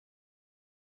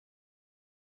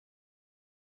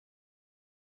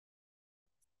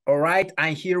All right,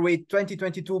 I'm here with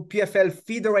 2022 PFL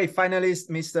featherweight finalist,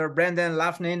 Mr. Brendan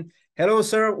Loughnane. Hello,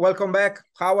 sir. Welcome back.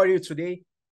 How are you today?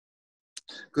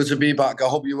 Good to be back. I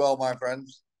hope you're well, my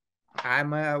friends.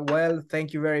 I'm well,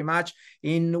 thank you very much.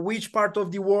 In which part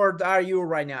of the world are you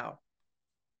right now?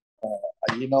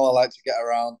 I like to get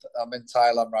around. I'm in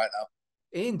Thailand right now.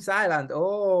 In Thailand.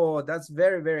 Oh, that's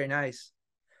very, very nice.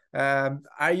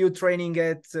 Are you training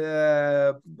at,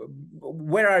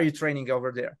 where are you training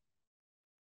over there?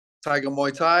 Tiger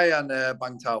Muay Thai and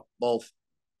Bang Tao, both.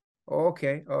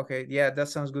 Okay, yeah, that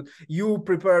sounds good. You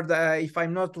prepared, if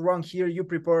I'm not wrong here, you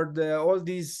prepared all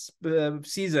this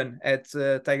season at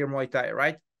Tiger Muay Thai,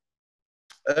 right?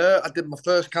 I did my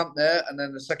first camp there, and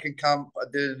then the second camp I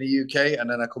did in the UK, and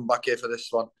then I come back here for this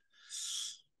one.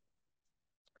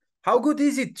 How good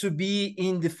is it to be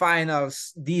in the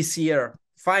finals this year,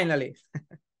 finally?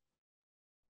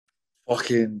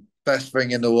 Fucking best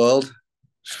thing in the world.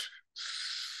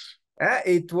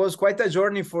 It was quite a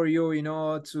journey for you,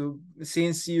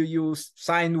 since you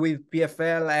signed with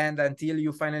PFL and until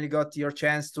you finally got your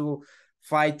chance to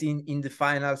fight in the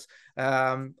finals.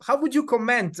 How would you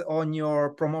comment on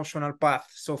your promotional path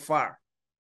so far?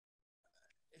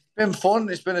 It's been fun.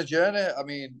 It's been a journey. I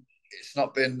mean, it's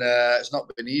not been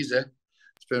easy.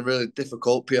 It's been really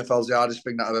difficult. PFL's the hardest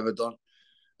thing that I've ever done.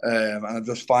 And I'm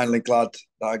just finally glad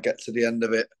that I get to the end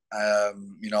of it. I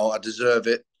deserve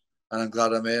it, and I'm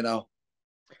glad I'm here now.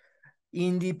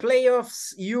 In the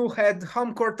playoffs, you had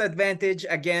home court advantage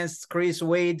against Chris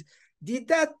Wade. Did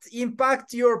that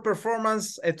impact your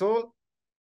performance at all?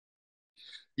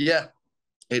 Yeah,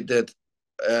 it did.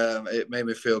 It made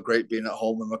me feel great being at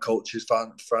home with my coaches,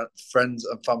 friends,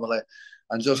 and family,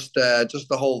 and just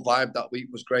the whole vibe that week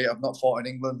was great. I've not fought in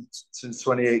England since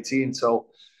 2018, so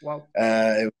wow,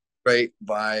 it was a great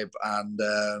vibe, and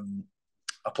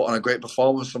I put on a great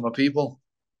performance for my people.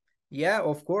 Yeah,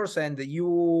 of course, and you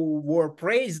were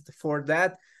praised for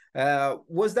that.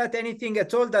 Was that anything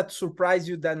at all that surprised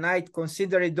you that night,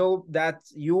 considering though that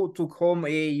you took home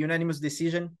a unanimous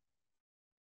decision?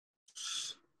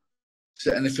 Is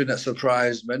there anything that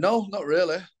surprised me? No, not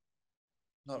really.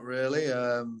 Not really.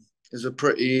 It was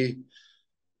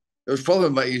probably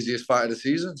my easiest fight of the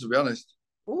season, to be honest.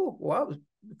 Oh, wow,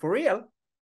 for real?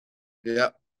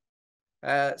 Yeah.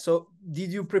 So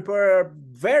did you prepare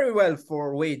very well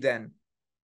for Wade then?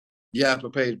 Yeah,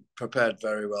 prepared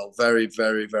very well. Very,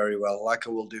 very, very well. Like I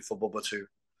will do for Bubba too.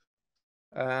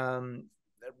 Um,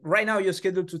 right now you're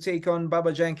scheduled to take on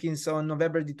Bubba Jenkins on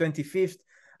November the 25th.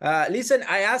 Listen,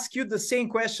 I ask you the same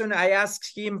question I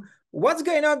asked him. What's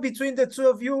going on between the two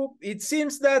of you? It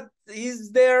seems that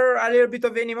is there a little bit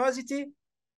of animosity?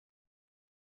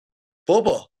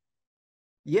 Bubba?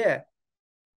 Yeah.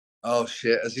 Oh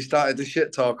shit! Has he started the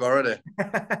shit talk already?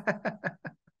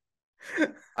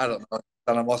 I don't know.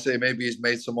 Animosity. Maybe he's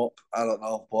made some up. I don't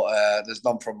know, but there's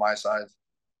none from my side.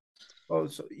 Oh,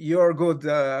 so you're good.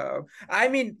 I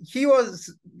mean, he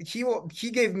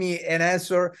gave me an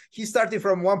answer. He started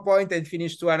from one point and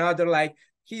finished to another. Like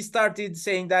he started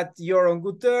saying that you're on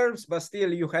good terms, but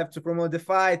still you have to promote the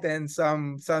fight and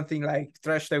something like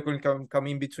trash talk will come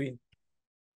in between.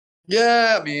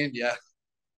 Yeah, I mean, yeah.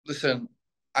 Listen,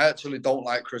 I actually don't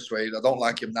like Chris Wade. I don't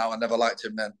like him now. I never liked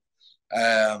him then.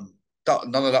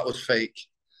 None of that was fake.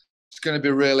 It's going to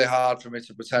be really hard for me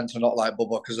to pretend to not like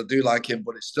Bubba because I do like him,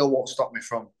 but it still won't stop me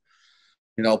from,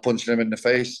 punching him in the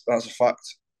face. That's a fact.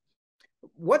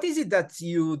 What is it that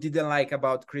you didn't like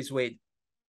about Chris Wade?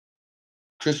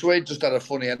 Chris Wade just had a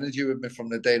funny energy with me from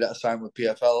the day that I signed with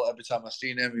PFL. Every time I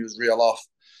seen him, he was real off.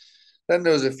 Then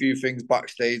there was a few things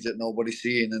backstage that nobody's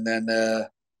seen, and then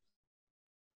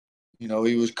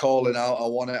he was calling out, I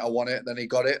want it, and then he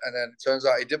got it, and then it turns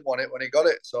out he didn't want it when he got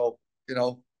it. So,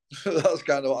 that's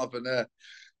kind of what happened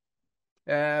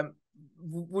there.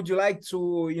 Would you like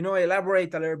to,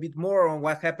 elaborate a little bit more on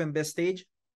what happened backstage?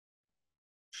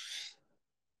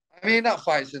 I mean, that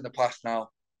fight's in the past now.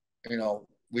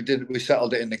 We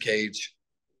settled it in the cage.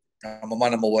 I'm a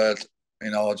man of my word.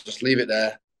 I'll just leave it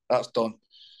there. That's done.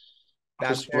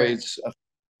 Chris Wade's,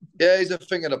 he's a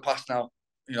thing of the past now.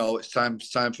 It's time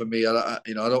for me. I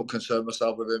don't concern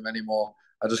myself with him anymore.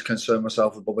 I just concern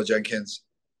myself with Bubba Jenkins.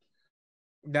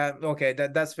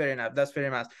 That's fair enough. That's fair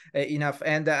enough.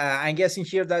 And I'm guessing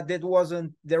here that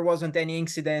there wasn't any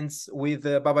incidents with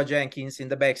Bubba Jenkins in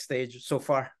the backstage so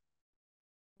far.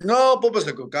 No, Bubba's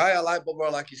a good guy. I like Bubba.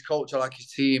 I like his coach. I like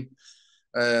his team.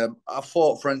 I've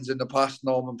fought friends in the past,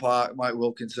 Norman Park, Mike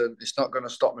Wilkinson. It's not going to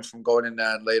stop me from going in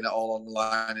there and laying it all on the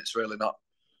line. It's really not.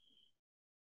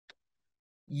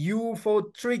 You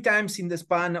fought 3 times in the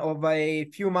span of a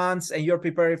few months and you're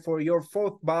preparing for your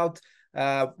 4th bout.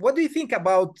 What do you think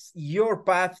about your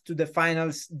path to the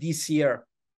finals this year?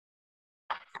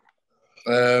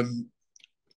 I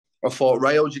fought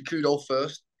Ryoji Kudo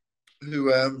first, who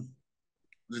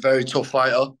was a very tough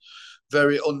fighter,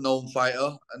 very unknown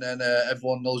fighter, and then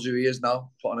everyone knows who he is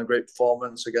now. Put on a great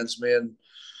performance against me, and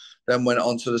then went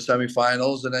on to the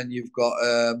semi-finals. And then you've got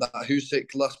that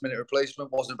Usyk last-minute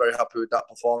replacement. Wasn't very happy with that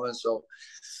performance. So,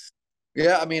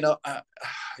 yeah, I mean,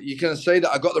 you can say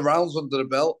that I got the rounds under the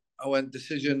belt. I went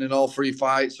decision in all 3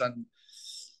 fights, and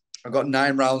I got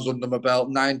 9 rounds under my belt,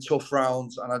 9 tough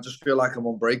rounds, and I just feel like I'm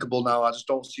unbreakable now. I just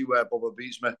don't see where Bubba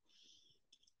beats me.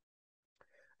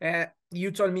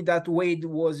 You told me that Wade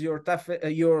was your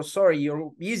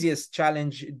your easiest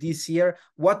challenge this year.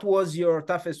 What was your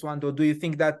toughest one, though? Do you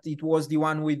think that it was the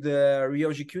one with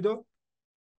Ryoji Kudo?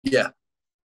 Yeah.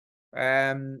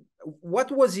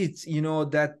 What was it, you know,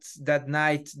 that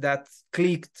night that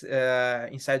clicked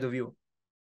inside of you?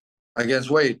 Against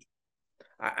Wade?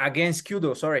 Against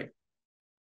Kudo, sorry.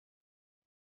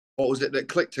 What was it that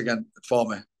clicked again for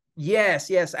me? Yes.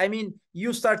 I mean,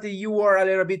 you were a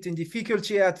little bit in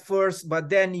difficulty at first, but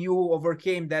then you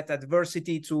overcame that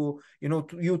adversity to, you know,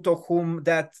 you took home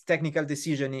that technical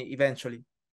decision eventually.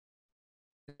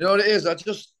 You know what it is? I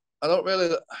don't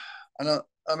really,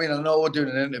 I mean, I know we're doing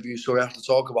an interview, so we have to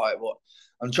talk about it, but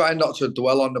I'm trying not to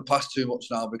dwell on the past too much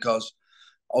now because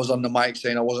I was on the mic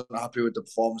saying I wasn't happy with the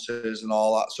performances and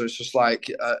all that. So it's just like,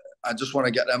 I just want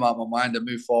to get them out of my mind and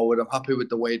move forward. I'm happy with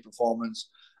the Wade performance,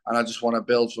 and I just want to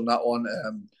build from that one.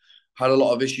 Had a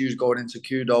lot of issues going into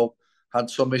Kudo, had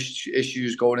some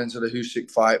issues going into the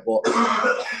Usyk fight, but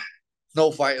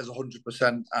no fight is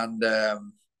 100%. And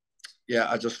yeah,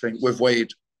 I just think with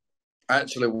Wade, I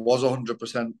actually was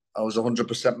 100%. I was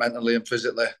 100% mentally and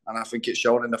physically, and I think it's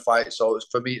shown in the fight. So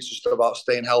for me, it's just about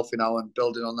staying healthy now and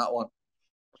building on that one.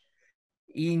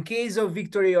 In case of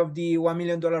victory of the $1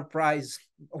 million prize,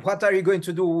 what are you going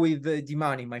to do with the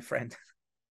money, my friend?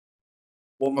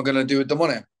 What am I going to do with the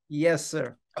money? Yes,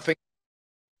 sir. I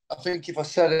think if I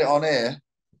said it on air,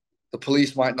 the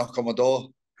police might knock on my door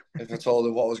if I told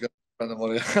them what I was going to spend the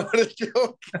money. I'm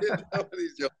joking.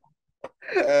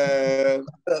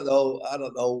 I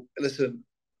don't know. Listen,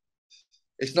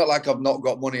 it's not like I've not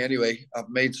got money anyway. I've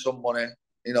made some money,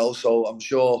 you know, so I'm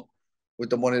sure with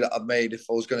the money that I've made, if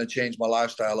I was going to change my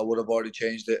lifestyle, I would have already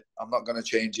changed it. I'm not going to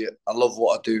change it. I love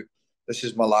what I do. This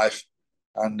is my life.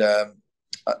 And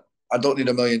I don't need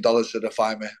 $1 million to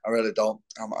define me. I really don't.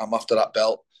 I'm after that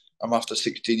belt. I'm after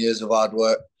 16 years of hard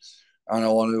work. And I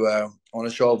want to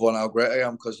show everyone how great I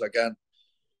am because, again,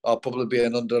 I'll probably be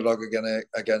an underdog again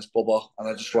against Bubba. And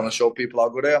I just want to show people how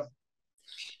good I am.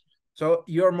 So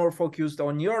you're more focused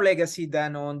on your legacy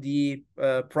than on the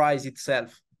prize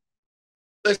itself.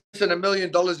 Listen, $1 million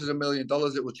is $1 million.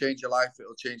 It will change your life. It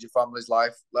will change your family's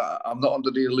life. I'm not under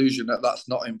the illusion that that's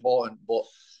not important. But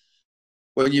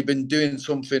when you've been doing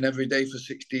something every day for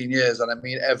 16 years, and I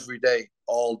mean every day,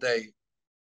 all day,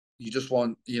 you just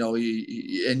want, you know,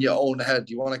 in your own head,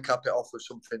 you want to cap it off with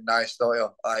something nice, don't you?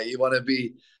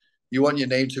 You want your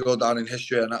name to go down in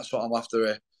history, and that's what I'm after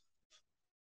here.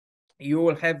 You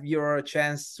will have your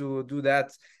chance to do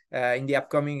that in the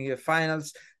upcoming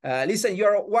finals. Listen,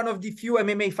 you're one of the few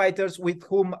MMA fighters with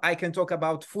whom I can talk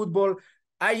about football.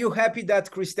 Are you happy that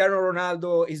Cristiano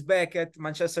Ronaldo is back at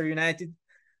Manchester United?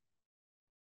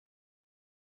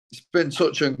 It's been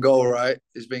touch and go, right?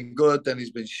 He's been good, then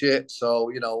he's been shit. So,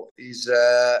 you know, it's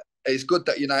good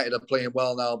that United are playing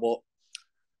well now, but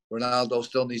Ronaldo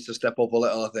still needs to step up a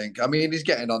little, I think. I mean, he's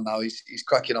getting on now. He's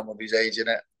cracking on with his age,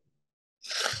 innit?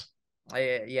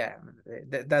 Yeah,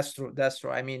 that's true. That's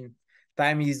true. I mean,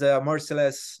 time is a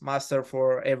merciless master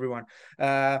for everyone.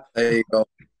 There you go.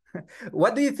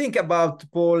 What do you think about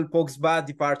Paul Pogba's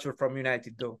departure from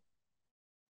United, though?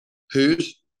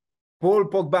 Who's? Paul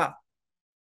Pogba.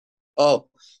 Oh.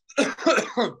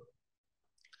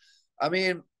 I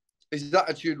mean, his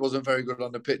attitude wasn't very good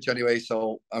on the pitch anyway.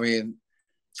 So, I mean,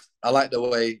 I like the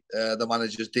way the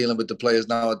manager's dealing with the players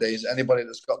nowadays. Anybody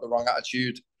that's got the wrong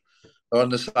attitude or on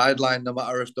the sideline, no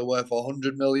matter if they're worth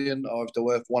 100 million or if they're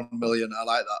worth 1 million, I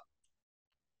like that.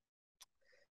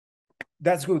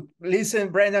 That's good. Listen,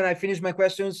 Brandon, I finished my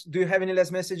questions. Do you have any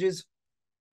last messages?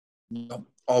 No,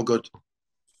 all good.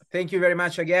 Thank you very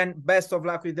much again. Best of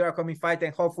luck with the upcoming fight,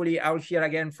 and hopefully I'll hear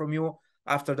again from you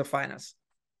after the finals.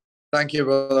 Thank you,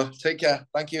 brother. Take care.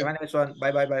 Thank you. Have a nice one.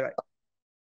 Bye.